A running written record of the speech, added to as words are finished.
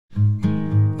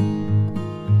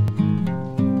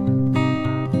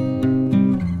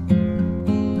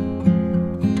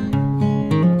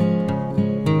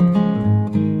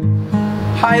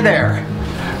Hi there,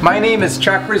 my name is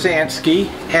Chuck Rozanski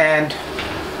and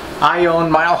I own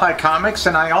Mile High Comics,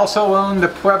 and I also own the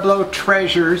Pueblo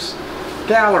Treasures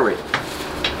Gallery.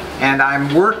 And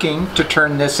I'm working to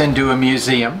turn this into a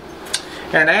museum.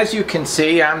 And as you can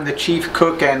see, I'm the chief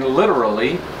cook and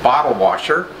literally bottle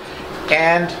washer.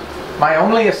 And my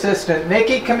only assistant,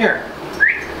 Nikki, come here.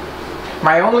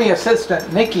 My only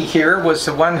assistant, Nikki, here was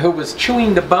the one who was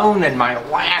chewing the bone in my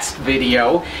last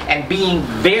video and being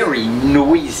very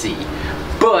noisy.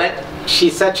 But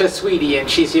she's such a sweetie, and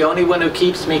she's the only one who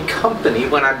keeps me company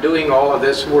when I'm doing all of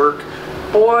this work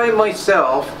by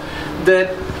myself, that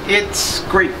it's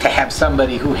great to have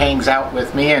somebody who hangs out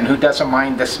with me and who doesn't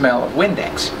mind the smell of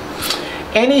Windex.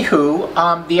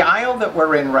 Anywho, the aisle that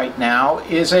we're in right now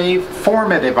is a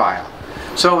formative aisle.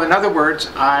 So in other words,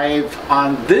 I've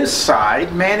on this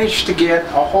side managed to get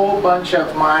a whole bunch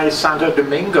of my Santo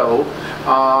Domingo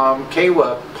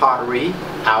Pueblo pottery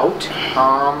out.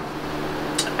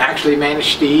 Actually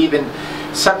managed to even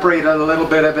separate a little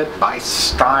bit of it by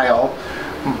style,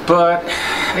 but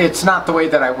it's not the way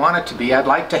that I want it to be. I'd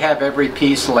like to have every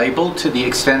piece labeled to the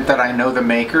extent that I know the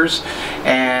makers,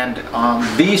 and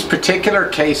these particular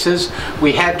cases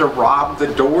we had to rob the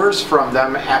doors from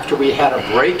them after we had a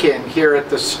break-in here at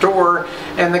the store,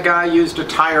 and the guy used a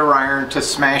tire iron to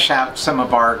smash out some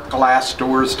of our glass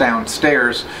doors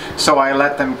downstairs, so I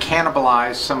let them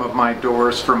cannibalize some of my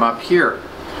doors from up here.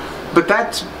 But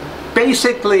that's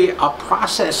basically a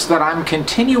process that I'm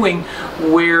continuing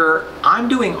where I'm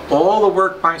doing all the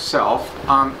work myself,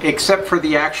 except for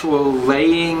the actual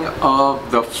laying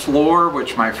of the floor,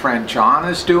 which my friend John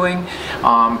is doing.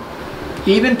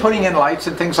 Even putting in lights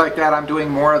and things like that, I'm doing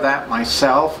more of that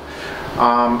myself.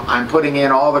 I'm putting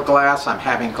in all the glass, I'm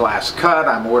having glass cut,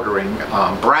 I'm ordering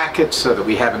brackets so that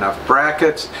we have enough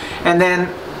brackets. And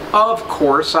then, of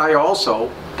course, I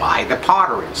also buy the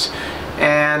potteries.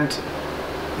 And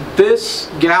this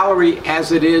gallery,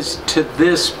 as it is to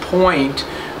this point,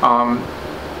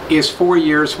 is 4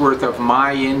 years worth of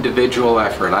my individual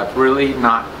effort. I've really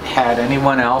not had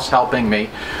anyone else helping me,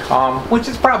 which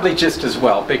is probably just as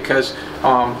well, because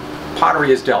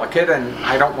pottery is delicate and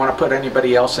I don't want to put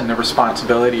anybody else in the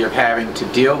responsibility of having to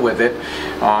deal with it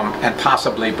and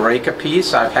possibly break a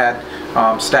piece. I've had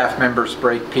staff members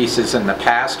break pieces in the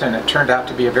past, and it turned out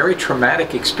to be a very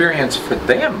traumatic experience for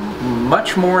them,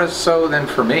 much more so than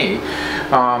for me.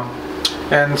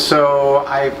 And so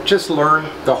I've just learned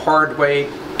the hard way,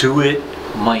 do it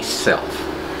myself.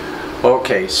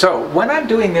 Okay, so when I'm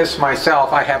doing this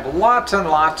myself, I have lots and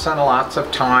lots and lots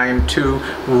of time to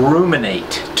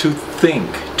ruminate, to think,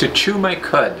 to chew my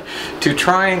cud, to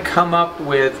try and come up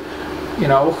with, you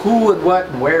know, who and what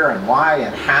and where and why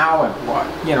and how and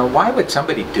what, you know, why would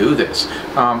somebody do this?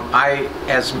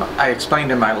 As I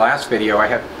explained in my last video, I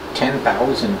have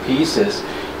 10,000 pieces,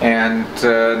 and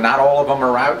not all of them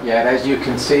are out yet. As you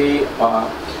can see,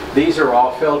 these are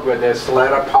all filled with this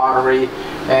lead pottery,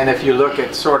 and if you look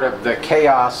at sort of the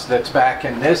chaos that's back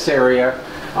in this area,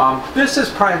 this is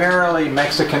primarily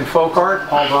Mexican folk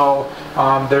art, although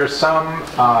there's some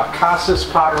Casas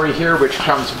pottery here, which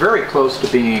comes very close to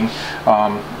being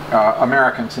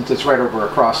American, since it's right over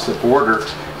across the border,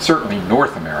 certainly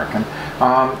North American.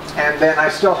 And then I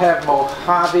still have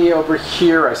Mojave over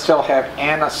here, I still have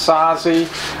Anasazi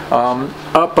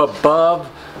up above.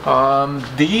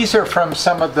 These are from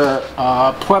some of the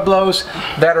pueblos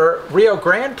that are Rio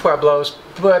Grande pueblos,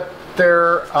 but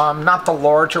they're not the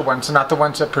larger ones, not the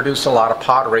ones that produce a lot of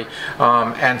pottery,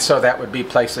 and so that would be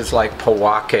places like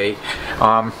Poake.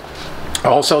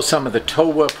 Also some of the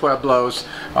Towa pueblos.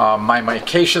 My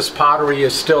micaceous pottery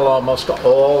is still almost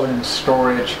all in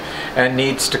storage and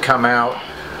needs to come out.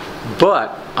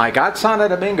 But I got Santo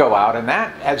Domingo out, and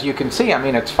that, as you can see, I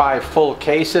mean, it's 5 full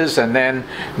cases, and then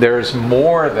there's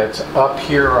more that's up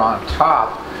here on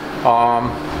top.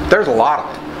 There's a lot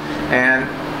of it. And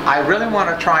I really want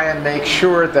to try and make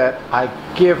sure that I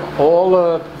give all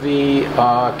of the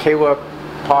Kewa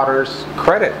potters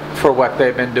credit for what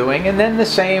they've been doing, and then the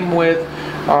same with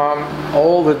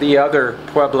all of the other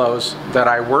pueblos that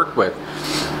I work with.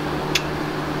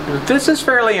 This is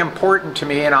fairly important to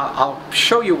me, and I'll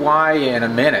show you why in a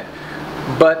minute.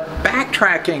 But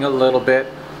backtracking a little bit,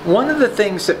 one of the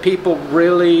things that people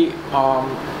really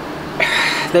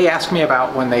they ask me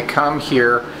about when they come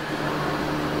here,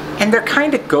 and they're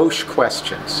kind of gauche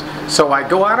questions. So I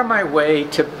go out of my way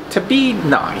to be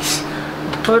nice.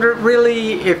 But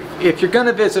really, if you're going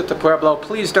to visit the Pueblo,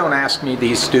 please don't ask me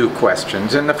these stew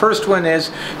questions. And the first one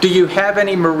is, do you have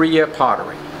any Maria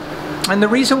pottery? And the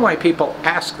reason why people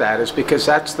ask that is because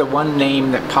that's the one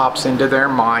name that pops into their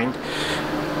mind.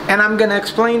 And I'm going to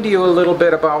explain to you a little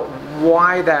bit about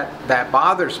why that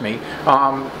bothers me.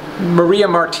 Maria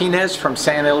Martinez from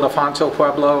San Ildefonso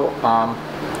Pueblo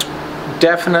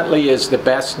definitely is the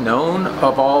best known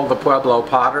of all the Pueblo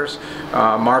potters.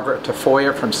 Margaret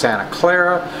Tafoya from Santa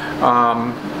Clara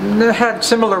had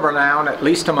similar renown, at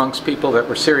least amongst people that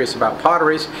were serious about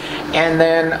potteries. And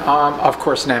then, of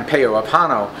course, Nampeo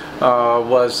Apano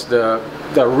was the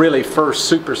really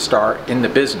first superstar in the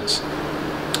business.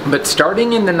 But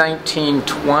starting in the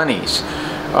 1920s,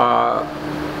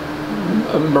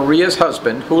 Maria's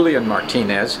husband, Julian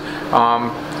Martinez,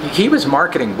 he was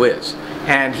marketing whiz.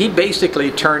 And he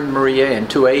basically turned Maria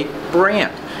into a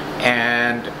brand,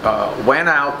 and went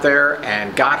out there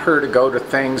and got her to go to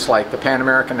things like the Pan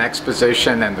American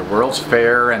Exposition and the World's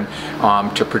Fair, and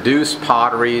to produce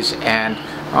potteries. And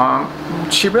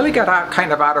she really got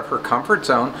kind of out of her comfort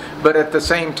zone, but at the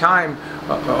same time,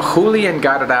 Julian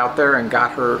got it out there and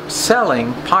got her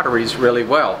selling potteries really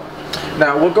well.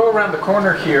 Now we'll go around the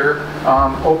corner here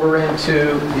over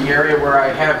into the area where I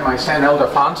have my San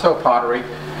Ildefonso pottery.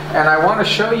 And I want to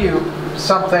show you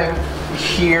something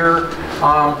here.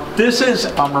 This is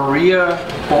a Maria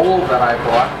bowl that I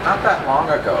bought not that long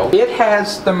ago. It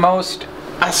has the most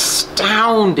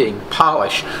astounding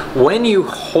polish. When you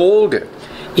hold it,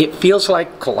 it feels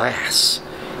like glass.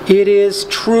 It is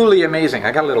truly amazing.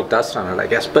 I got a little dust on it, I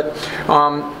guess, but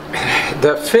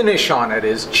the finish on it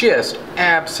is just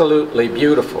absolutely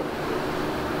beautiful.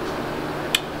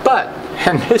 But,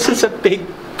 and this is a big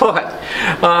but,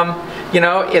 you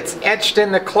know, it's etched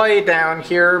in the clay down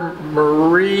here,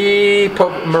 Maria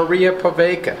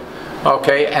Poveca,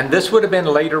 okay, and this would have been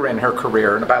later in her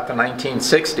career, in about the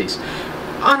 1960s.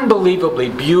 Unbelievably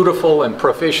beautiful and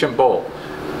proficient bowl.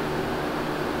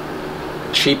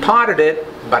 She potted it,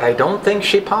 but I don't think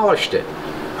she polished it.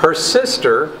 Her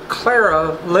sister,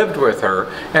 Clara, lived with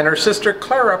her, and her sister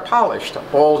Clara polished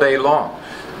all day long.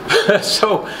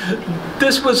 So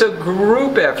this was a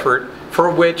group effort for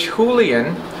which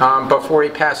Julian, before he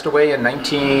passed away in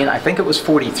I think it was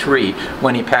 43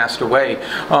 when he passed away,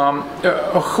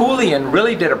 Julian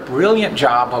really did a brilliant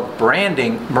job of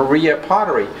branding Maria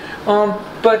Pottery.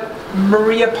 But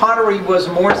Maria Pottery was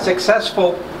more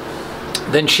successful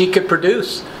than she could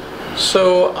produce.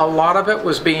 So a lot of it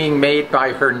was being made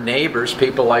by her neighbors,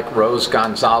 people like Rose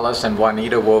Gonzalez and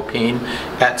Juanita Wopin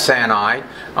at San I.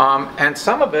 And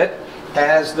some of it,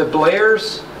 as the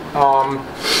Blairs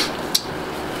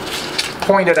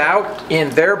pointed out in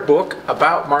their book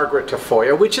about Margaret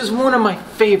Tafoya, which is one of my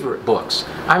favorite books.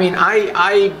 I mean,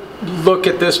 I look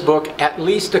at this book at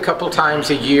least a couple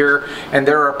times a year, and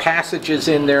there are passages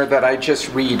in there that I just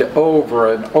read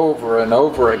over and over and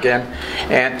over again,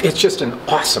 and it's just an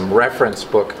awesome reference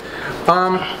book.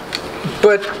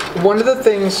 But one of the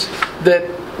things that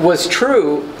was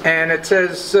true, and it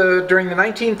says during the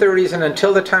 1930s and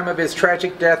until the time of his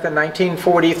tragic death in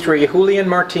 1943, Julian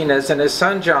Martinez and his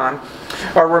son John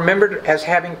are remembered as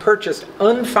having purchased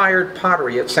unfired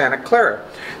pottery at Santa Clara.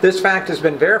 This fact has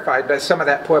been verified by some of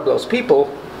that Pueblo's people,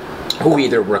 who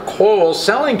either recall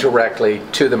selling directly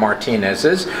to the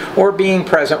Martinezes or being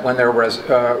present when their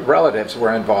relatives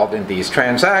were involved in these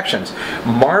transactions.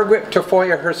 Margaret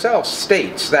Tafoya herself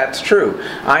states that's true.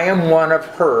 I am one of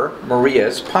her,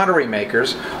 Maria's, pottery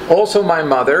makers, also my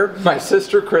mother, my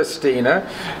sister Christina,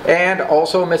 and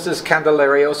also Mrs.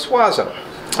 Candelario Suazo.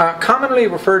 Commonly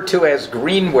referred to as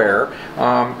greenware,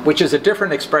 which is a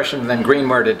different expression than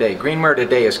greenware today. Greenware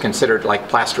today is considered like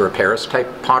plaster of Paris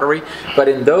type pottery, but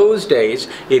in those days,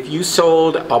 if you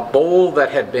sold a bowl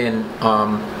that had been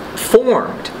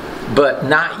formed but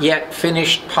not yet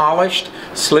finished, polished,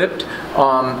 slipped,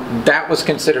 that was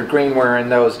considered greenware in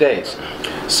those days.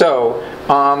 So,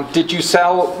 did you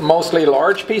sell mostly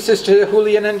large pieces to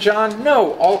Julian and John?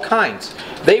 No, all kinds.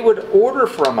 They would order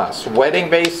from us wedding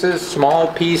vases, small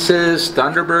pieces,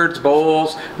 Thunderbirds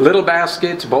bowls, little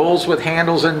baskets, bowls with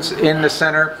handles in the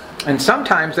center, and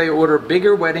sometimes they order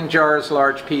bigger wedding jars,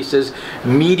 large pieces,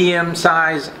 medium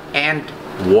size, and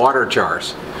water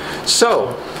jars.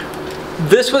 So,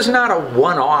 this was not a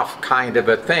one-off kind of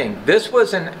a thing. This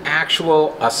was an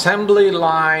actual assembly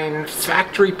line,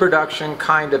 factory production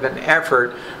kind of an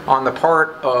effort on the part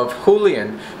of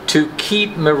Julian to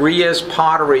keep Maria's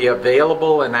pottery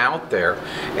available and out there.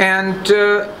 And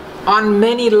on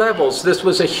many levels, this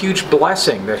was a huge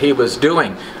blessing that he was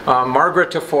doing. Margaret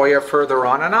Tafoya further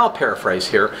on, and I'll paraphrase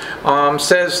here,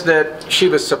 says that she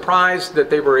was surprised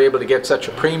that they were able to get such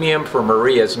a premium for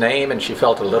Maria's name, and she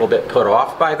felt a little bit put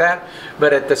off by that.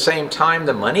 But at the same time,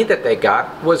 the money that they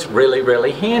got was really,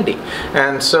 really handy.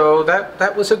 And so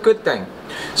that was a good thing.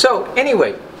 So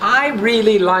anyway, I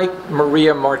really like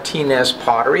Maria Martinez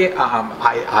pottery.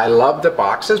 I love the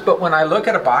boxes, but when I look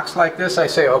at a box like this, I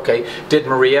say, okay, did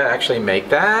Maria actually make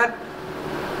that?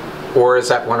 Or is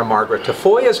that one of Margaret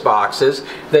Tafoya's boxes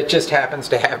that just happens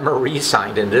to have Marie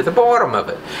signed into the bottom of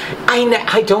it?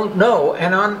 I don't know,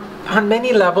 and on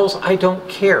many levels, I don't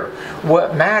care.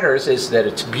 What matters is that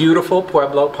it's beautiful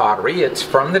Pueblo pottery. It's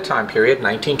from the time period,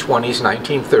 1920s,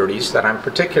 1930s, that I'm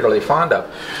particularly fond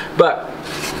of. But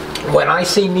when I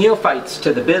see neophytes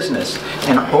to the business,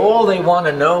 and all they want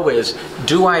to know is,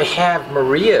 do I have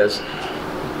Marias?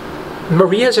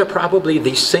 Marias are probably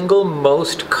the single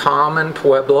most common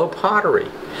Pueblo pottery,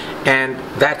 and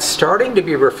that's starting to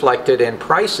be reflected in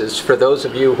prices for those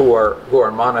of you who are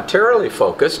monetarily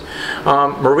focused.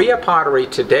 Maria pottery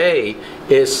today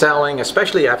is selling,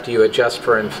 especially after you adjust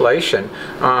for inflation,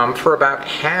 for about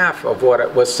half of what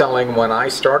it was selling when I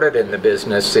started in the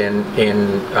business in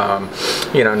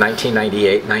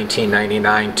 1998,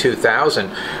 1999,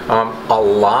 2000. A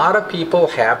lot of people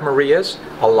have Marias.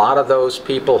 A lot of those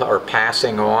people are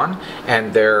passing on,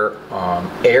 and their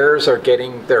heirs are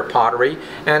getting their pottery.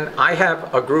 And I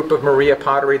have a group of Maria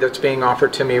pottery that's being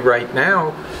offered to me right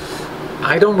now.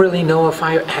 I don't really know if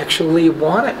I actually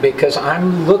want it, because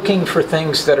I'm looking for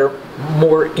things that are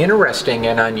more interesting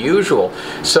and unusual.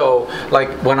 So, like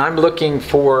when I'm looking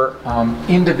for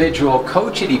individual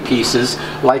kochiri pieces,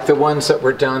 like the ones that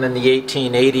were done in the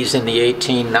 1880s and the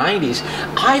 1890s,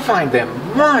 I find them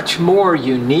much more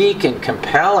unique and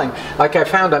compelling. Like I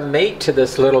found a mate to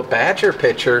this little badger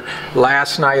picture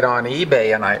last night on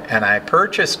eBay, and I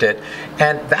purchased it,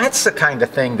 and that's the kind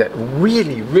of thing that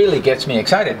really gets me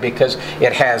excited, because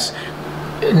it has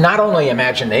not only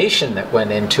imagination that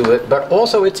went into it, but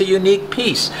also it's a unique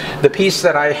piece. The piece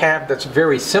that I have that's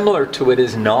very similar to it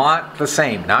is not the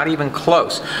same, not even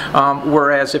close.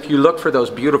 Whereas if you look for those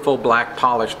beautiful black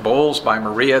polished bowls by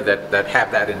Maria that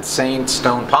have that insane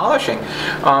stone polishing,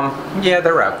 yeah,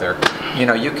 they're out there. You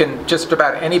know, you can, just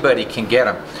about anybody can get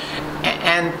them.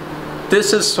 And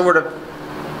this is sort of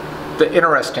the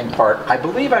interesting part. I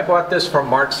believe I bought this from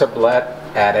Mark Sublette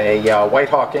at a White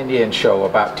Hawk Indian show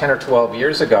about 10 or 12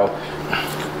 years ago.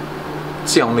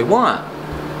 It's the only one.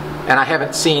 And I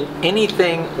haven't seen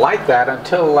anything like that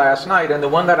until last night. And the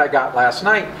one that I got last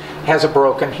night has a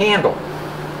broken handle.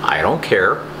 I don't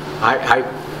care.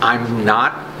 I'm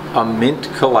not a mint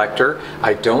collector.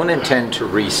 I don't intend to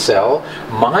resell.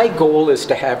 My goal is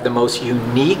to have the most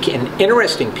unique and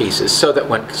interesting pieces, so that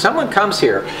when someone comes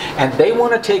here and they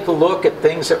want to take a look at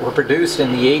things that were produced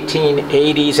in the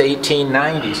 1880s,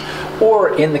 1890s,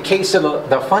 or in the case of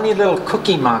the funny little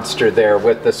cookie monster there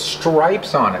with the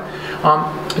stripes on it,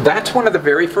 that's one of the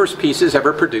very first pieces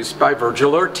ever produced by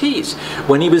Virgil Ortiz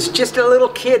when he was just a little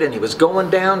kid, and he was going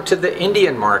down to the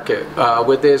Indian market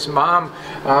with his mom,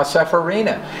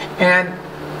 Sephirina. And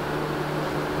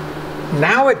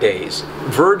nowadays,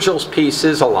 Virgil's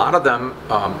pieces, a lot of them,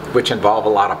 which involve a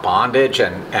lot of bondage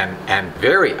and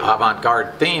very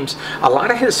avant-garde themes, a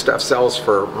lot of his stuff sells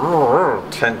for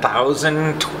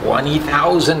 $10,000,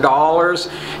 $20,000,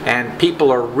 and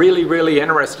people are really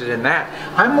interested in that.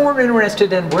 I'm more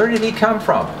interested in where did he come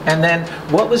from, and then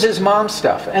what was his mom's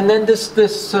stuff, and then this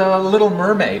Little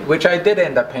Mermaid, which I did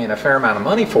end up paying a fair amount of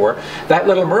money for. That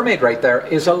Little Mermaid right there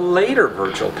is a later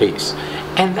Virgil piece,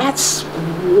 and that's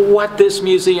what this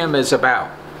museum is about.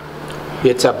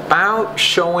 It's about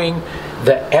showing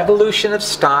the evolution of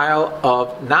style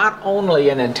of not only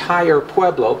an entire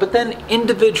Pueblo, but then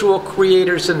individual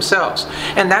creators themselves.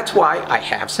 And that's why I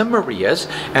have some Marias,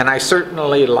 and I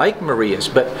certainly like Marias.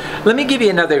 But let me give you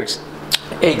another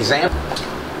example.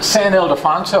 San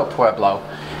Ildefonso Pueblo,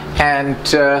 and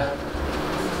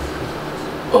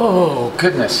oh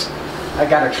goodness, I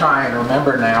gotta try and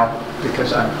remember now,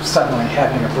 because I'm suddenly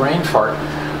having a brain fart.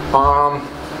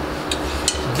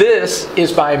 This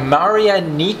is by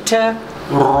Marianita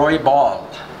Roybal.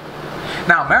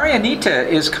 Now, Marianita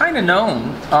is kind of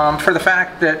known for the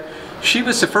fact that she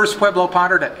was the first Pueblo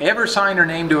potter to ever sign her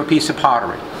name to a piece of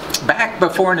pottery, back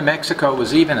before New Mexico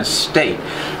was even a state.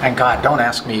 And God, don't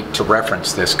ask me to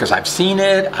reference this, because I've seen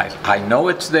it, I know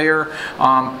it's there,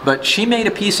 but she made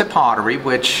a piece of pottery,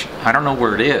 which I don't know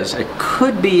where it is. It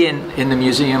could be in the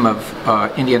Museum of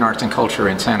Indian Arts and Culture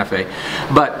in Santa Fe.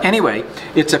 But anyway,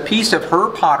 it's a piece of her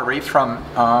pottery from,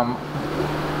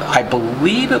 I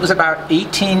believe it was about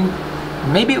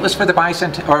maybe it was for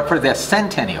the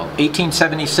centennial,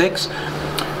 1876.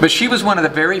 But she was one of the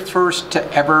very first to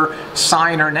ever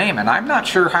sign her name, and I'm not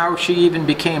sure how she even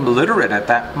became literate at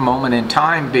that moment in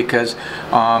time, because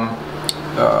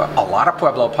a lot of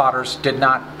Pueblo potters did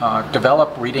not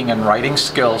develop reading and writing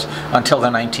skills until the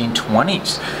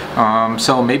 1920s.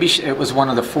 So maybe it was one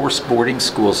of the forced boarding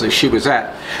schools that she was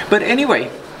at. But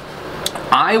anyway,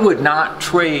 I would not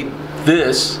trade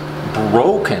this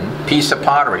broken piece of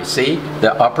pottery. See,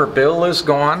 the upper bill is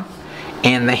gone,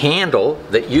 and the handle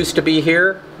that used to be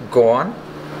here, gone.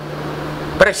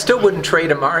 But I still wouldn't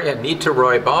trade a Maria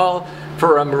Nita-Roybal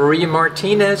for a Maria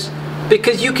Martinez,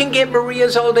 because you can get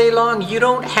Marias all day long. You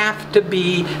don't have to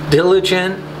be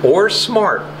diligent or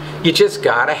smart. You just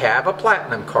gotta have a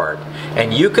platinum card.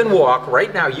 And you can walk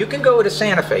right now, you can go to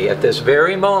Santa Fe at this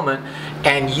very moment,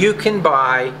 and you can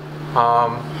buy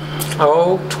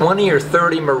 20 or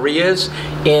 30 Marias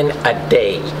in a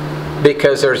day,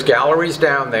 because there's galleries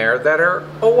down there that are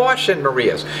awash in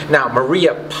Marias. Now,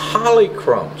 Maria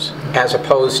polychromes, as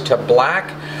opposed to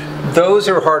black, those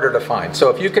are harder to find. So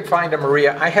if you could find a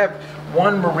Maria, I have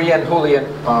one Maria and Julian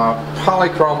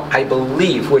polychrome, I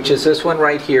believe, which is this one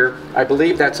right here. I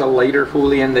believe that's a later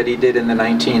Julian that he did in the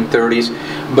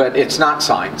 1930s, but it's not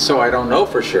signed, so I don't know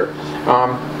for sure.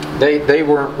 They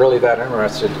weren't really that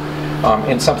interested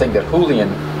in something that Julian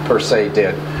per se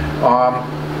did.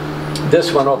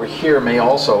 This one over here may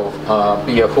also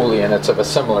be a Julian. It's of a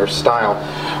similar style.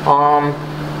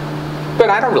 But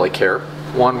I don't really care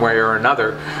one way or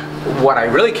another. What I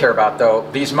really care about, though,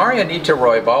 these Maria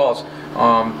Nita-Roybals,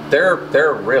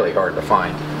 they're really hard to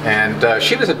find. And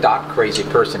she was a dot crazy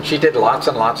person. She did lots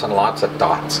and lots and lots of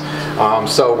dots.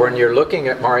 So when you're looking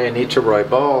at Maria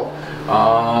Nita-Roybal,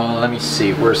 let me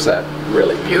see, where's that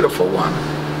really beautiful one?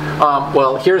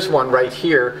 Well, here's one right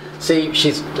here. See,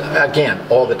 she's, again,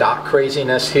 all the dot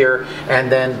craziness here.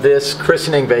 And then this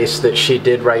christening vase that she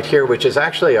did right here, which is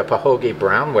actually a Pahogi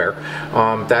brownware.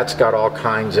 That's got all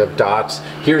kinds of dots.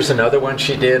 Here's another one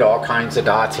she did, all kinds of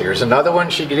dots. Here's another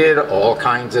one she did, all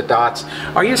kinds of dots.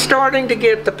 Are you starting to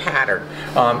get the pattern?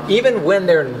 Even when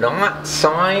they're not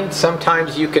signed,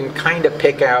 sometimes you can kind of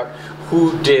pick out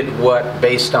who did what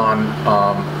based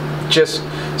on just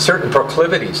certain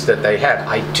proclivities that they had.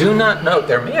 I do not know.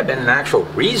 There may have been an actual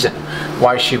reason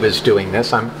why she was doing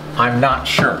this. I'm not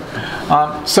sure.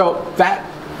 So that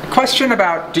question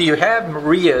about do you have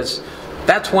Marias,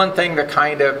 that's one thing that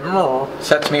kind of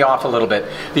sets me off a little bit.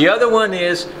 The other one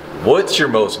is, what's your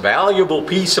most valuable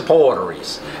piece of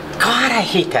potteries? God, I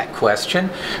hate that question,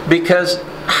 because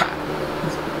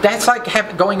that's like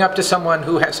going up to someone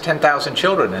who has 10,000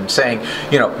 children and saying,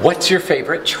 you know, what's your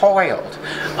favorite child?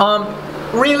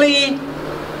 Really,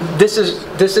 this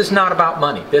is not about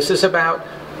money. This is about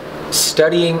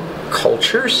studying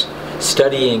cultures,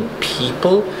 studying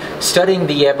people, studying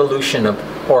the evolution of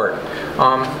art.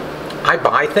 I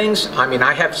buy things. I mean,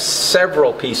 I have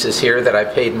several pieces here that I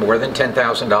paid more than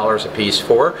 $10,000 a piece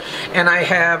for, and I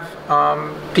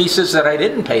have pieces that I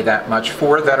didn't pay that much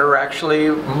for that are actually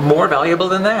more valuable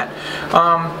than that.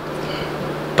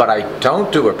 But I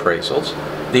don't do appraisals.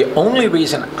 The only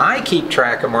reason I keep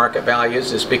track of market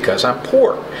values is because I'm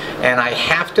poor, and I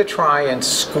have to try and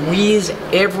squeeze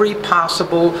every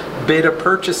possible bit of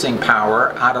purchasing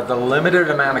power out of the limited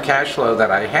amount of cash flow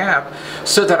that I have,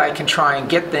 so that I can try and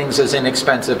get things as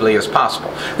inexpensively as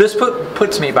possible. This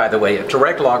puts me, by the way, at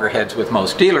direct loggerheads with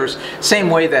most dealers, same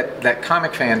way that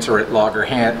comic fans are at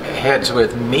loggerheads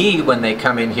with me when they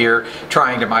come in here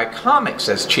trying to buy comics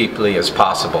as cheaply as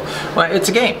possible. Well, it's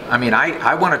a game. I mean,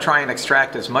 I want to try and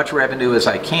extract as much revenue as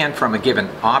I can from a given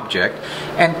object,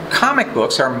 and comic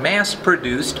books are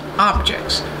mass-produced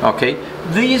objects, okay?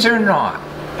 These are not.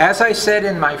 As I said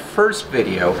in my first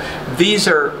video, these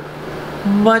are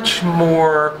much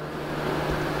more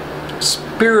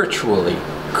spiritually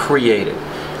created,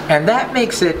 and that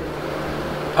makes it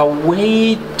a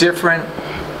way different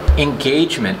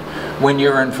engagement when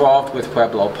you're involved with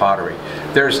Pueblo pottery.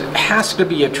 There has to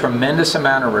be a tremendous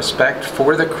amount of respect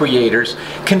for the creators.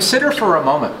 Consider for a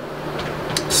moment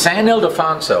San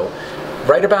Ildefonso,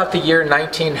 right about the year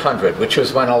 1900, which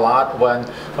was when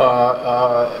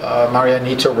Maria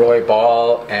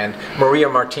Nita-Roybal and Maria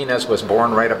Martinez was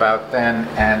born right about then,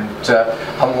 and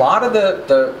a lot of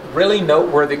the really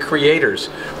noteworthy creators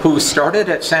who started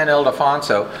at San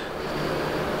Ildefonso,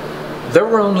 there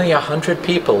were only 100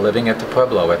 people living at the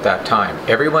Pueblo at that time.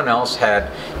 Everyone else had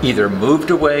either moved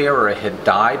away or had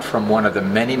died from one of the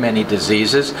many, many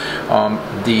diseases.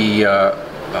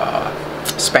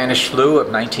 Spanish flu of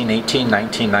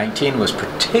 1918-1919 was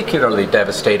particularly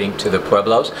devastating to the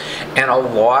Pueblos, and a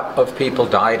lot of people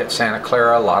died at Santa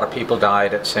Clara, a lot of people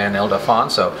died at San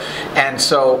Ildefonso. And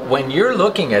so when you're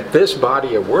looking at this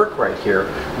body of work right here,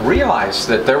 realize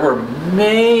that there were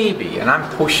maybe, and I'm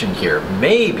pushing here,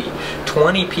 maybe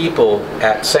 20 people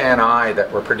at San I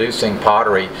that were producing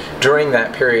pottery during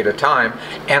that period of time,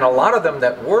 and a lot of them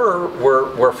that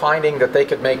were finding that they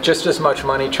could make just as much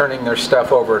money turning their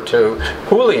stuff over to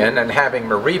Julian and having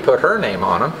Marie put her name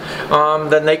on them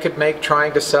than they could make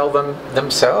trying to sell them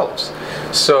themselves.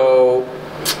 So,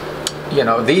 you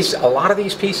know, a lot of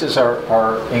these pieces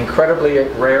are incredibly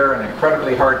rare and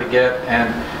incredibly hard to get,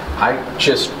 and I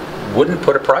just wouldn't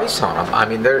put a price on them. I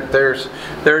mean,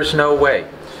 there's no way.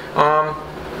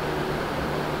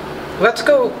 Let's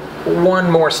go one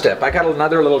more step. I got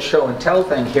another little show and tell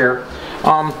thing here.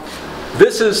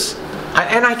 This is,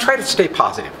 and I try to stay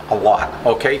positive a lot,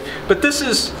 okay? But this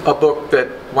is a book that,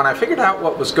 when I figured out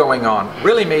what was going on,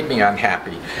 really made me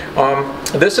unhappy.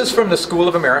 This is from the School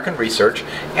of American Research,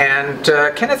 and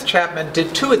Kenneth Chapman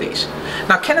did 2 of these.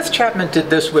 Now, Kenneth Chapman did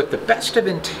this with the best of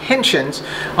intentions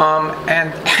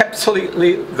and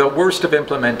absolutely the worst of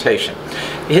implementation.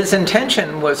 His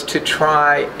intention was to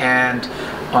try and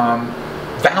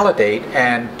validate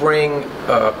and bring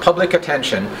public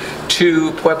attention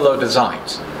to Pueblo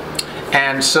designs.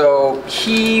 And so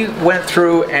he went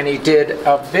through and he did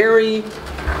a very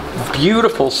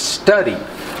beautiful study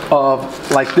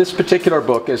of, like, this particular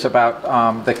book is about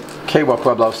the Quechua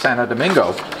Pueblo of Santo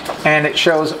Domingo, and it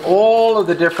shows all of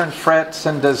the different frets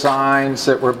and designs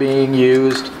that were being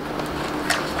used,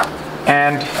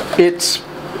 and it's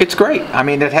great. I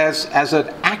mean, it has, as an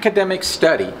academic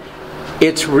study,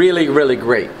 it's really, really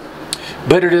great.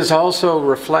 But it is also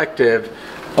reflective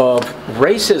of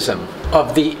racism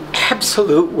of the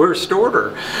absolute worst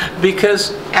order,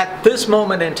 because at this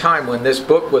moment in time when this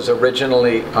book was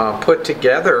originally put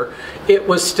together, it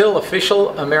was still official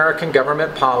American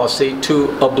government policy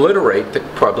to obliterate the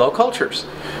Pueblo cultures.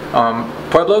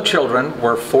 Pueblo children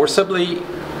were forcibly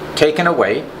taken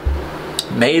away,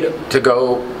 made to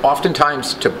go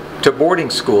oftentimes to boarding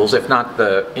schools, if not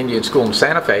the Indian school in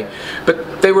Santa Fe,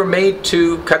 but they were made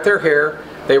to cut their hair.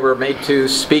 They were made to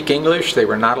speak English. They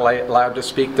were not allowed to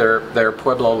speak their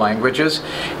Pueblo languages.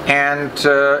 And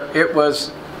it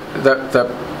was the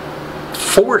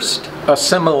forced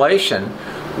assimilation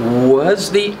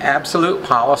was the absolute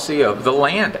policy of the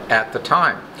land at the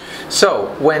time.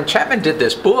 So when Chapman did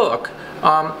this book,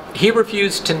 he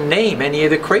refused to name any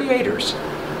of the creators.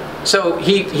 So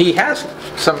he has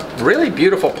some really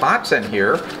beautiful pots in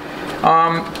here.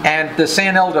 And the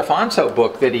San Ildefonso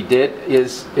book that he did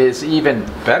is even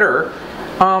better,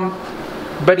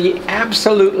 but he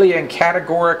absolutely and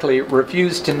categorically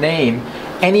refused to name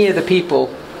any of the people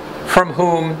from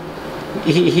whom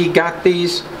he got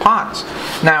these pots.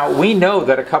 Now, we know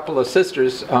that a couple of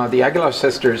sisters, the Aguilar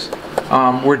sisters,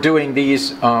 were doing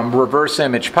these reverse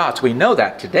image pots. We know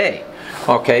that today,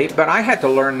 okay? But I had to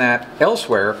learn that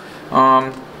elsewhere.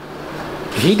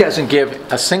 He doesn't give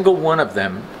a single one of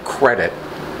them credit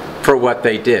for what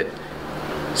they did.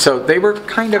 So they were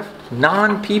kind of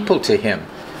non-people to him.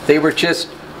 They were just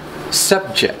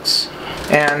subjects.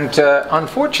 And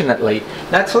unfortunately,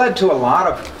 that's led to a lot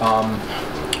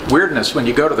of weirdness when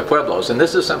you go to the Pueblos. And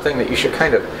this is something that you should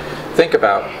kind of think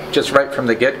about just right from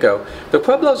the get-go. The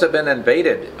Pueblos have been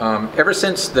invaded ever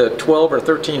since the 12 or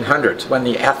 1300s, when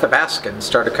the Athabascans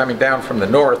started coming down from the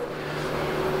north.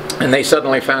 And they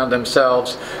suddenly found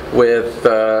themselves with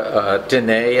Dene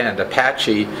and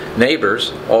Apache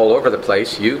neighbors all over the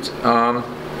place, Utes.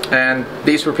 And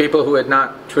these were people who had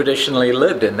not traditionally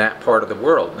lived in that part of the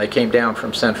world. They came down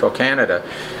from central Canada.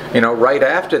 You know, right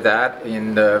after that,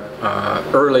 in the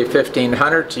early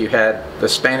 1500s, you had the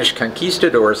Spanish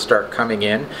conquistadors start coming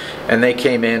in, and they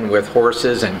came in with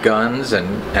horses and guns and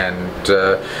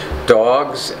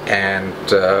dogs and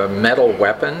metal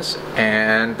weapons,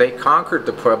 and they conquered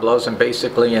the Pueblos and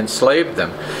basically enslaved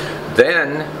them.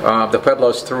 Then the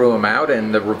Pueblos threw them out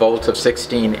in the revolt of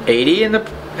 1680, and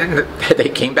they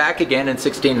came back again in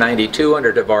 1692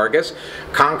 under de Vargas,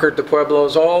 conquered the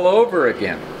Pueblos all over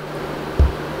again.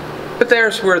 But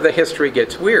there's where the history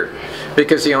gets weird,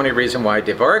 because the only reason why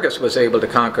de Vargas was able to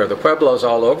conquer the Pueblos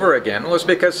all over again was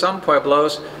because some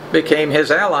Pueblos became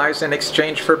his allies in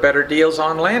exchange for better deals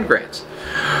on land grants.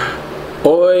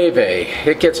 Oy vey,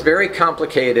 it gets very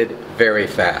complicated very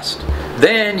fast.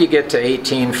 Then you get to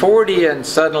 1840 and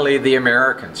suddenly the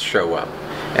Americans show up.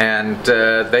 And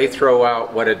they throw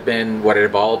out what had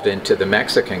evolved into the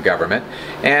Mexican government,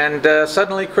 and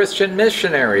suddenly Christian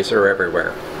missionaries are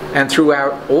everywhere. And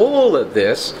throughout all of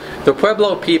this, the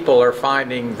Pueblo people are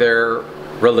finding their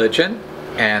religion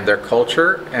and their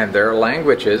culture and their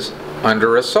languages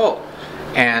under assault.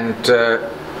 And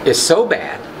it's so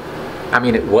bad, I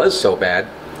mean it was so bad,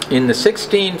 in the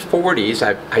 1640s,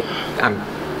 I'm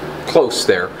close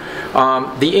there,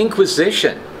 the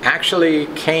Inquisition actually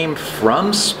came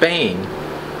from Spain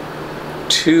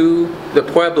to the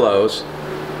Pueblos,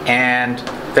 and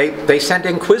they sent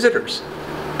inquisitors,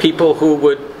 people who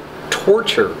would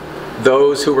torture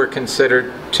those who were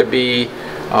considered to be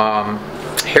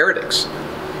heretics.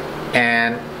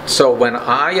 And so when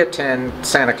I attend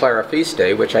Santa Clara Feast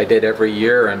Day, which I did every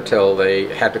year until they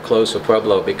had to close the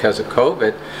Pueblo because of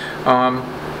COVID,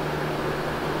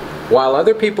 while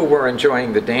other people were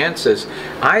enjoying the dances,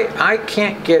 I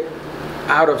can't get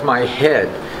out of my head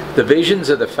the visions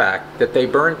of the fact that they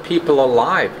burned people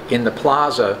alive in the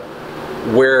plaza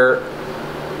where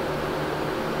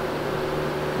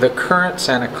the current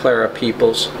Santa Clara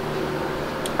peoples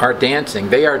are dancing.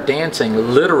 They are dancing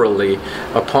literally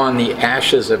upon the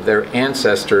ashes of their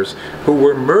ancestors who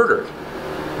were murdered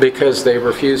because they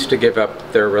refused to give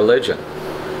up their religion.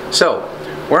 So,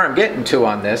 where I'm getting to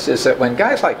on this is that when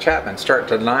guys like Chapman start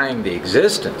denying the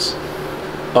existence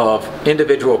of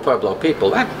individual Pueblo people,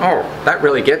 that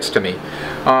really gets to me.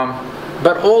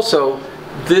 But also,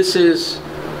 this is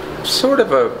sort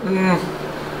of a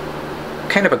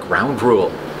kind of a ground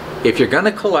rule. If you're going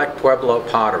to collect Pueblo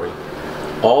pottery,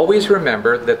 always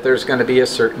remember that there's going to be a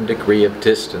certain degree of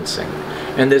distancing.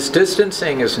 And this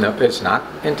distancing is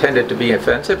not intended to be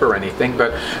offensive or anything,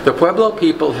 but the Pueblo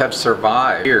people have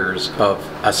survived years of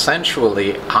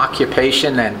essentially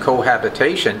occupation and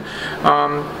cohabitation.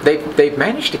 They've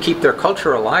managed to keep their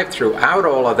culture alive throughout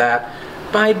all of that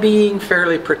by being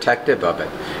fairly protective of it.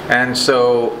 And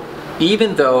so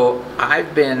even though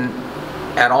I've been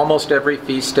at almost every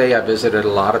feast day, I visited a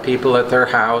lot of people at their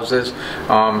houses,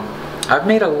 I've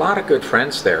made a lot of good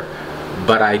friends there,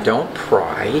 but I don't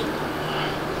pry,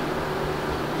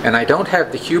 and I don't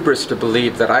have the hubris to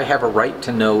believe that I have a right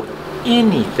to know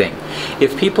anything.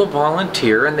 If people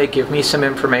volunteer and they give me some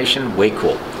information, way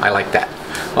cool. I like that.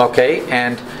 Okay,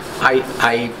 and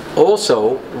I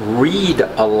also read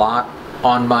a lot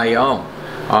on my own.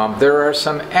 There are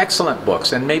some excellent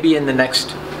books, and maybe in the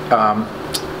next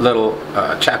little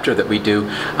chapter that we do,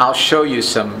 I'll show you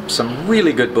some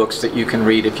really good books that you can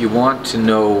read if you want to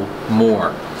know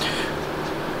more.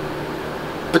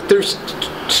 But there's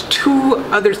two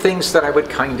other things that I would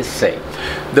kind of say.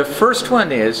 The first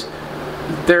one is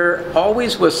there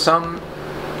always was some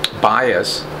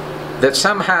bias that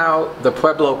somehow the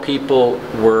Pueblo people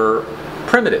were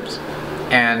primitives.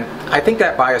 And I think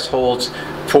that bias holds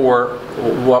for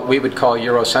what we would call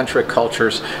Eurocentric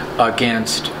cultures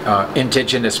against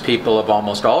indigenous people of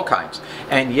almost all kinds.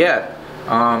 And yet,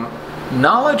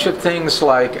 knowledge of things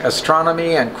like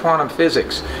astronomy and quantum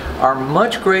physics are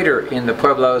much greater in the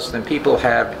Pueblos than people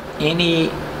have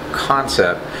any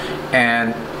concept.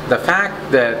 And the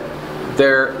fact that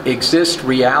there exist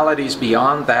realities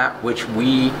beyond that which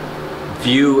we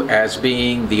view as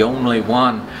being the only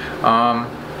one,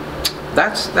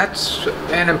 that's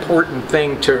an important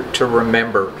thing to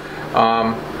remember.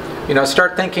 You know,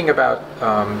 start thinking about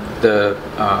the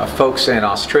folks in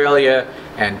Australia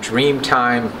and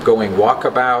Dreamtime going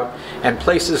walkabout, and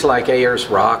places like Ayers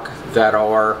Rock that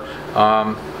are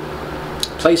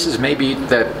places maybe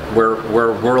that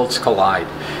where worlds collide.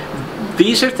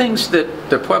 These are things that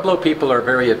the Pueblo people are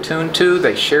very attuned to.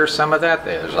 They share some of that.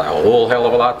 There's a whole hell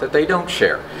of a lot that they don't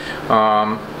share.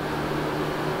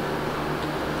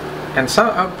 And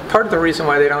part of the reason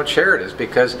why they don't share it is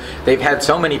because they've had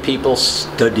so many people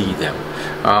study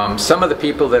them. Some of the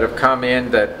people that have come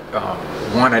in that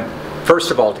wanted,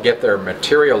 first of all, to get their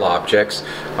material objects,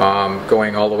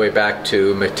 going all the way back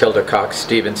to Matilda Cox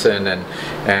Stevenson and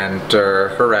her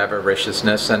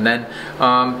avariciousness, and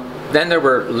then there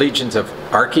were legions of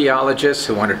archaeologists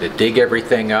who wanted to dig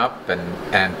everything up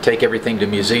and take everything to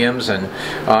museums, and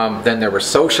then there were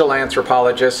social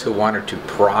anthropologists who wanted to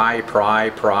pry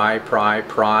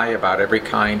about every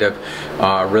kind of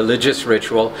religious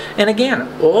ritual. And again,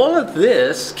 all of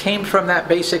this came from that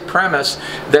basic premise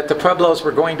that the Pueblos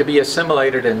were going to be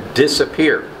assimilated and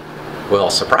disappear. Well,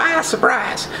 surprise,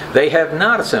 surprise, they have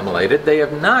not assimilated, they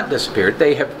have not disappeared,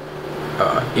 they have,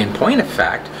 in point of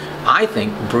fact, I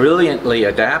think, brilliantly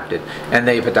adapted, and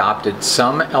they've adopted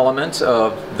some elements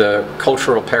of the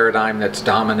cultural paradigm that's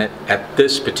dominant at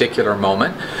this particular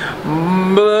moment,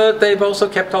 but they've also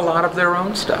kept a lot of their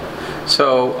own stuff.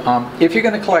 So if you're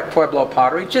going to collect Pueblo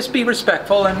pottery, just be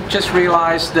respectful and just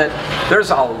realize that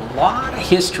there's a lot of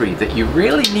history that you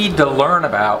really need to learn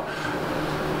about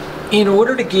in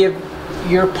order to give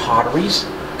your potteries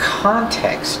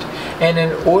context, and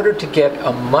in order to get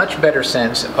a much better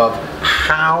sense of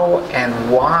how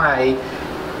and why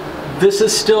this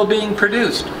is still being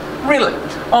produced. Really,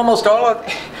 almost all of,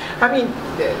 I mean,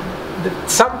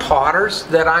 some potters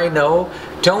that I know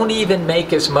don't even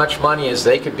make as much money as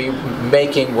they could be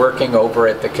making working over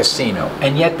at the casino,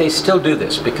 and yet they still do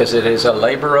this because it is a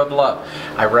labor of love.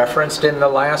 I referenced in the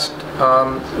last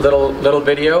little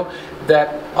video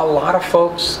that a lot of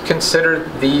folks consider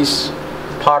these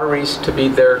potteries to be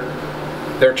their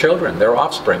children, their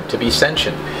offspring, to be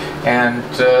sentient, and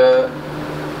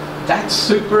that's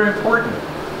super important.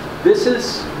 This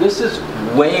is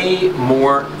way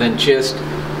more than just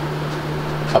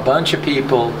a bunch of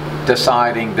people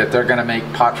deciding that they're going to make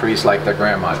potteries like their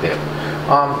grandma did.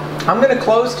 I'm going to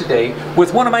close today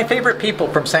with one of my favorite people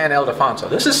from San Ildefonso.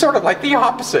 This is sort of like the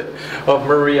opposite of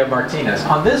Maria Martinez.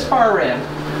 On this far end,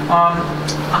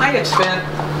 I had spent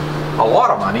a lot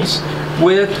of monies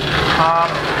with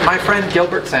my friend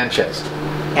Gilbert Sanchez.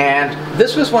 And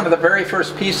this was one of the very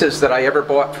first pieces that I ever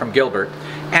bought from Gilbert.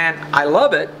 And I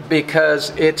love it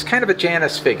because it's kind of a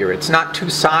Janus figure. It's not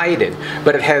two-sided,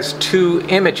 but it has two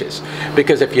images.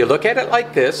 Because if you look at it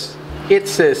like this,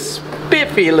 it's this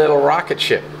spiffy little rocket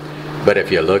ship. But if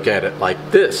you look at it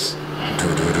like this,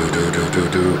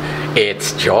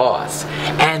 it's Jaws.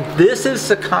 And this is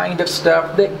the kind of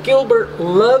stuff that Gilbert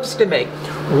loves to make,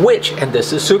 which, and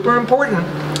this is super important,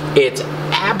 it's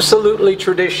absolutely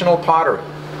traditional pottery.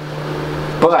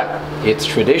 But it's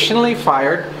traditionally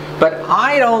fired, but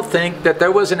I don't think that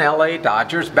there was an LA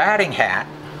Dodgers batting hat,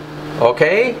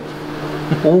 okay,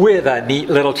 with a neat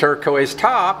little turquoise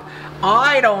top.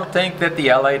 I don't think that the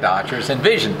LA Dodgers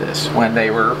envisioned this when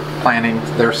they were planning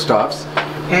their stuffs.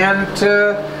 And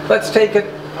let's take it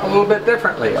a little bit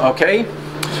differently, okay?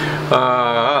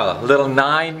 Little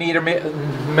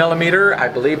 9mm, I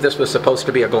believe this was supposed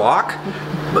to be a Glock.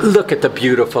 Look at the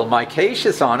beautiful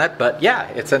micaceous on it, but yeah,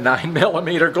 it's a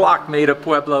 9mm Glock made of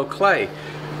Pueblo clay.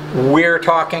 We're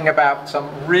talking about some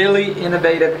really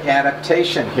innovative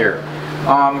adaptation here.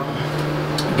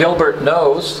 Gilbert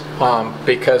knows,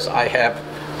 because I have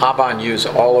Avanyus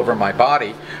all over my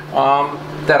body,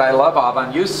 that I love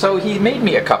Avanyus, so he made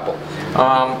me a couple.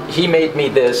 He made me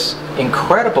this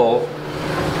incredible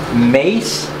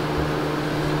mace,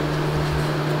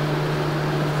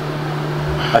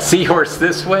 a seahorse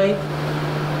this way.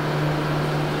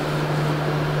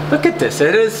 Look at this,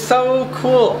 it is so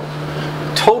cool.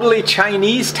 Totally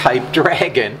Chinese type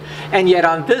dragon, and yet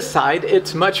on this side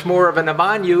it's much more of an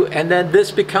Avanyu, and then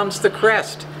this becomes the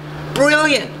crest.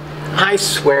 Brilliant! I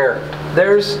swear,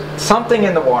 there's something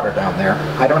in the water down there.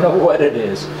 I don't know what it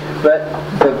is, but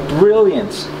the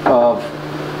brilliance of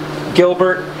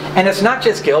Gilbert, and it's not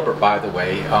just Gilbert, by the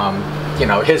way. You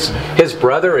know, his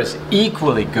brother is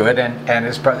equally good, and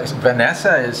his brother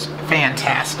Vanessa is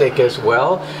fantastic as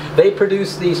well. They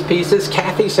produce these pieces.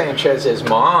 Kathy Sanchez's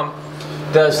mom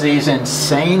does these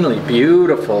insanely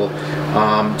beautiful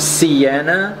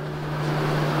sienna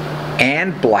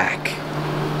and black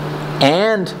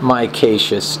and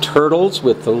micaceous turtles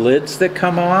with the lids that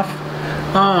come off.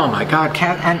 Oh my God,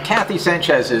 and Kathy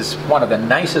Sanchez is one of the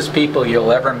nicest people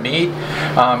you'll ever meet.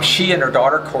 She and her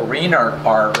daughter Corinne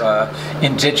are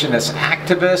indigenous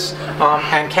activists,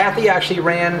 and Kathy actually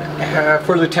ran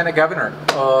for Lieutenant Governor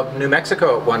of New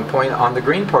Mexico at one point on the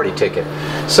Green Party ticket.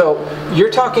 So you're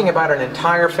talking about an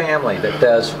entire family that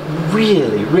does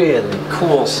really, really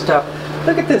cool stuff.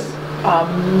 Look at this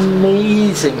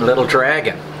amazing little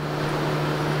dragon.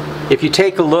 If you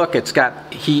take a look, it's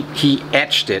got, he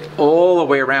etched it all the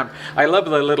way around. I love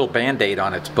the little band-aid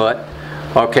on its butt.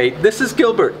 Okay, this is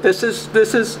Gilbert. This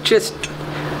is just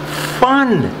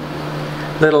fun.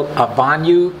 Little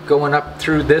Avanyu going up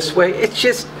through this way. It's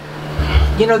just,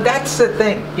 you know, that's the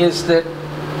thing, is that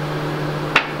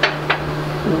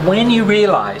when you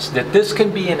realize that this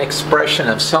can be an expression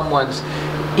of someone's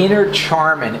inner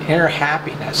charm and inner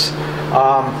happiness,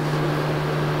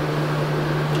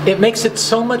 it makes it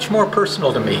so much more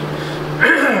personal to me.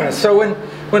 So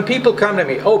when people come to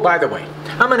me, oh, by the way,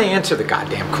 I'm going to answer the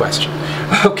goddamn question.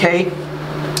 Okay,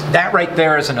 that right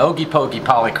there is an Ogie Pogie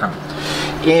polychrome.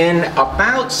 In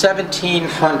about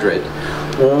 1700,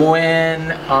 when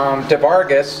de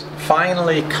Vargas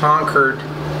finally conquered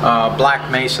Black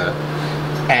Mesa,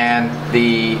 and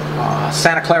the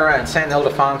Santa Clara and San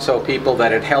Ildefonso people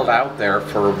that had held out there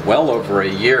for well over a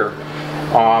year,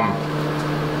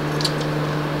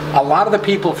 a lot of the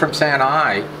people from Santa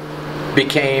Ana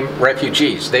became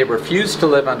refugees. They refused to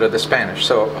live under the Spanish,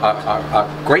 so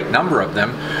a great number of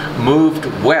them moved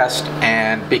west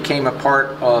and became a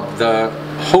part of the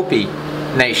Hopi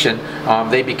nation,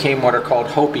 they became what are called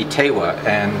Hopi Tewa,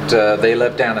 and they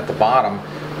lived down at the bottom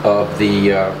of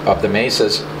the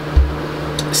mesas.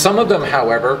 Some of them,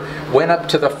 however, went up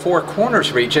to the Four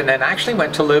Corners region and actually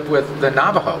went to live with the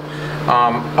Navajo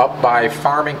up by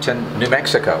Farmington, New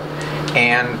Mexico.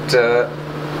 And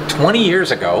 20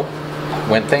 years ago,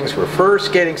 when things were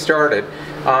first getting started,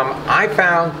 I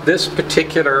found this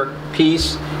particular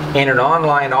piece in an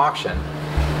online auction,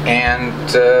 and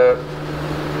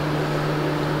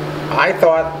I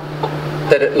thought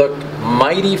that it looked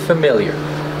mighty familiar,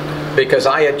 because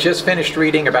I had just finished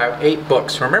reading about 8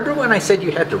 books. Remember when I said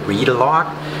you had to read a lot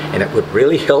and it would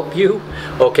really help you?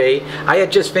 Okay, I had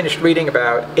just finished reading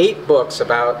about 8 books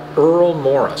about Earl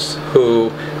Morris, who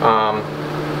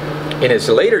in his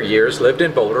later years lived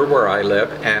in Boulder, where I live,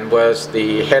 and was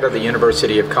the head of the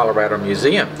University of Colorado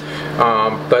Museum.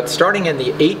 But starting in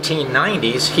the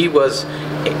 1890s, he was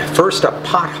first a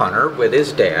pot hunter with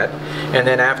his dad, and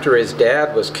then after his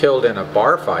dad was killed in a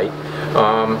bar fight,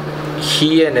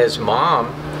 he and his mom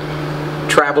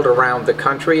traveled around the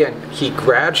country, and he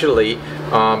gradually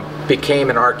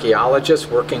became an archaeologist,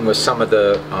 working with some of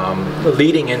the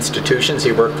leading institutions.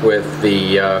 He worked with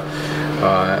the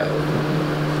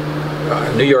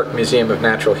New York Museum of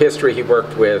Natural History. He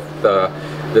worked with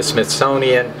the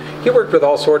Smithsonian. He worked with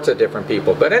all sorts of different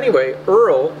people. But anyway,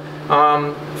 Earl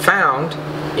found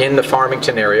in the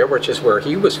Farmington area, which is where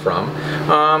he was from,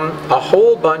 a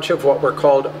whole bunch of what were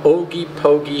called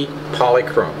Ogie-Pogie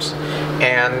polychromes.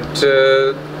 And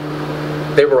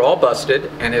they were all busted,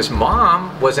 and his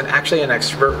mom was actually an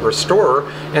expert restorer,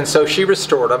 and so she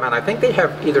restored them, and I think they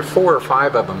have either 4 or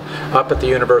 5 of them up at the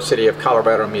University of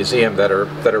Colorado Museum that are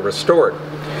restored.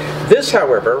 This,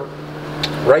 however,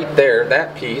 right there,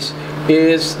 that piece,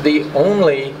 is the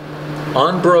only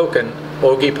unbroken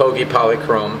Ogie-Pogie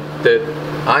polychrome that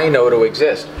I know to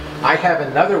exist. I have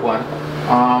another one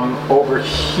over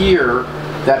here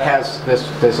that has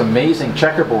this amazing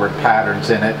checkerboard patterns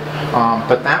in it,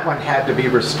 but that one had to be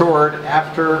restored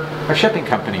after a shipping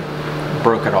company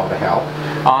broke it all to hell.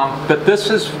 But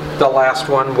this is the last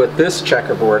one with this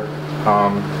checkerboard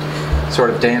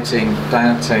sort of dancing.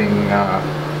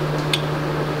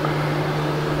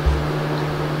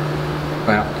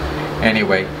 Well,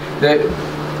 anyway,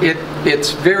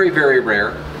 it's very, very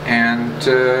rare, and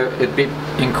it'd be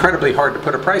incredibly hard to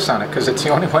put a price on it because it's the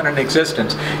only one in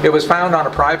existence. It was found on a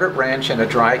private ranch in a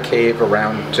dry cave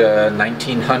around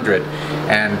 1900,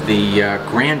 and the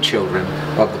grandchildren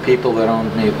of the people that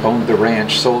owned the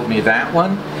ranch sold me that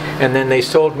one, and then they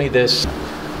sold me this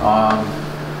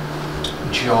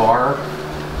jar,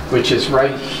 which is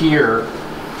right here,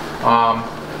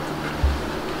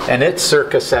 and it's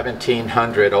circa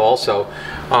 1700 also.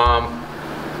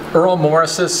 Earl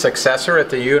Morris's successor at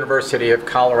the University of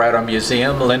Colorado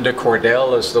Museum, Linda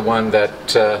Cordell, is the one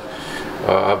that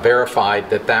verified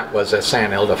that that was a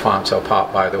San Ildefonso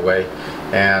pot, by the way.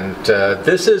 And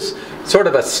this is sort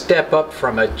of a step up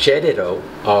from a Jedito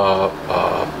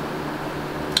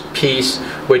piece,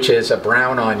 which is a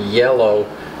brown on yellow.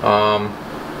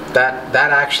 That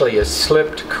actually is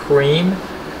slipped cream,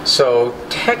 so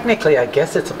technically I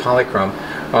guess it's a polychrome.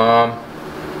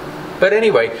 But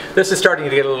anyway, this is starting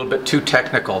to get a little bit too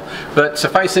technical. But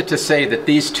suffice it to say that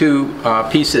these 2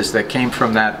 pieces that came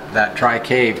from that dry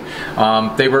cave,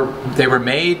 they were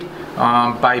made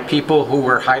by people who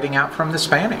were hiding out from the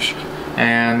Spanish.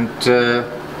 And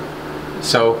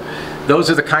so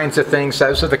those are the kinds of things,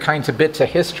 those are the kinds of bits of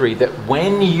history that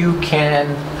when you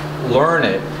can learn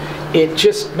it, it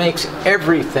just makes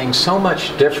everything so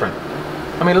much different.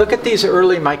 I mean, look at these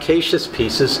early micaceous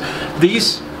pieces.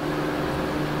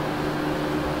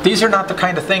 These are not the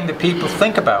kind of thing that people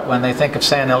think about when they think of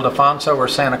San Ildefonso or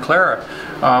Santa Clara.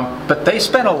 But they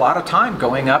spent a lot of time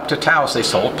going up to Taos. They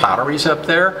sold potteries up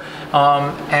there.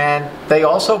 And they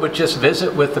also would just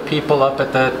visit with the people up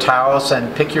at the Taos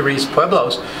and Picuris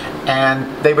Pueblos. And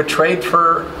they would trade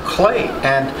for clay.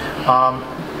 And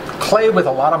clay with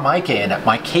a lot of mica in it,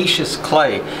 micaceous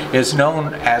clay, is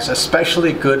known as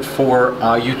especially good for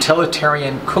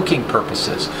utilitarian cooking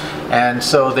purposes. And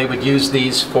so they would use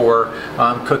these for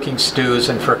cooking stews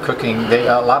and for cooking.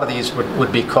 A lot of these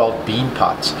would be called bean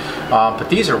pots. But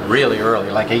these are really early,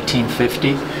 like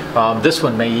 1850. This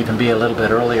one may even be a little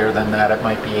bit earlier than that. It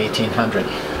might be 1800.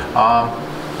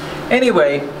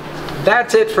 Anyway,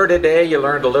 that's it for today. You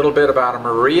learned a little bit about a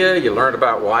Maria. You learned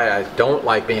about why I don't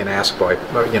like being asked,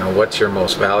 what's your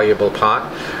most valuable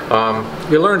pot.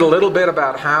 You learned a little bit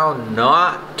about how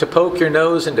not to poke your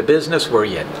nose into business where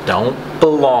you don't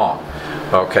belong.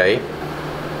 Okay?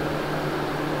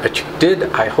 But you did,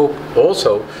 I hope,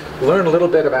 also learn a little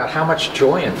bit about how much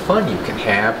joy and fun you can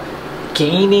have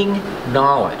gaining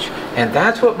knowledge. And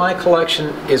that's what my collection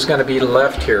is going to be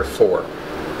left here for,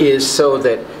 is so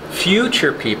that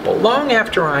future people, long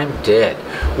after I'm dead,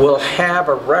 will have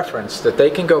a reference that they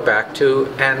can go back to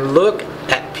and look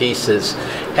at pieces,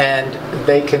 and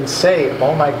they can say,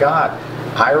 oh my God,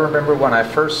 I remember when I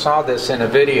first saw this in a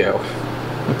video,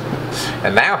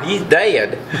 and now he's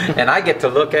dead, and I get to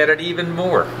look at it even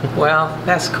more. Well,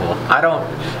 that's cool. I don't,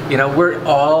 you know, we're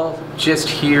all just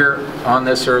here on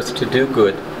this earth to do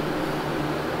good,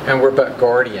 and we're but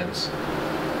guardians.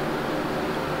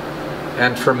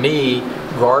 And for me,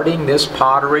 guarding this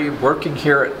pottery, working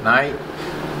here at night,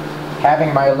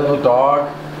 having my little dog,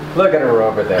 look at her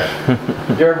over there.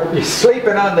 You're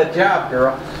sleeping on the job,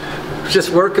 girl.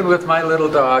 Just working with my little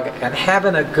dog and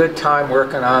having a good time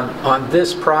working on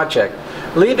this project.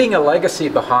 Leaving a legacy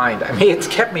behind. I mean, it's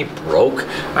kept me broke.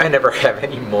 I never have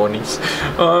any monies.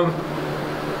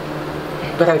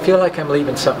 But I feel like I'm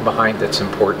leaving something behind that's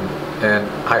important. And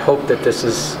I hope that this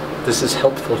is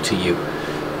helpful to you.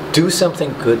 Do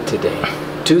something good today.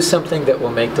 Do something that will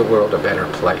make the world a better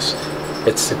place.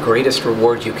 It's the greatest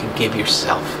reward you can give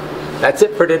yourself. That's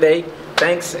it for today.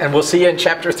 Thanks, and we'll see you in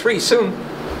chapter 3 soon.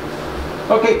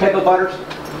 Okay, pickle butters.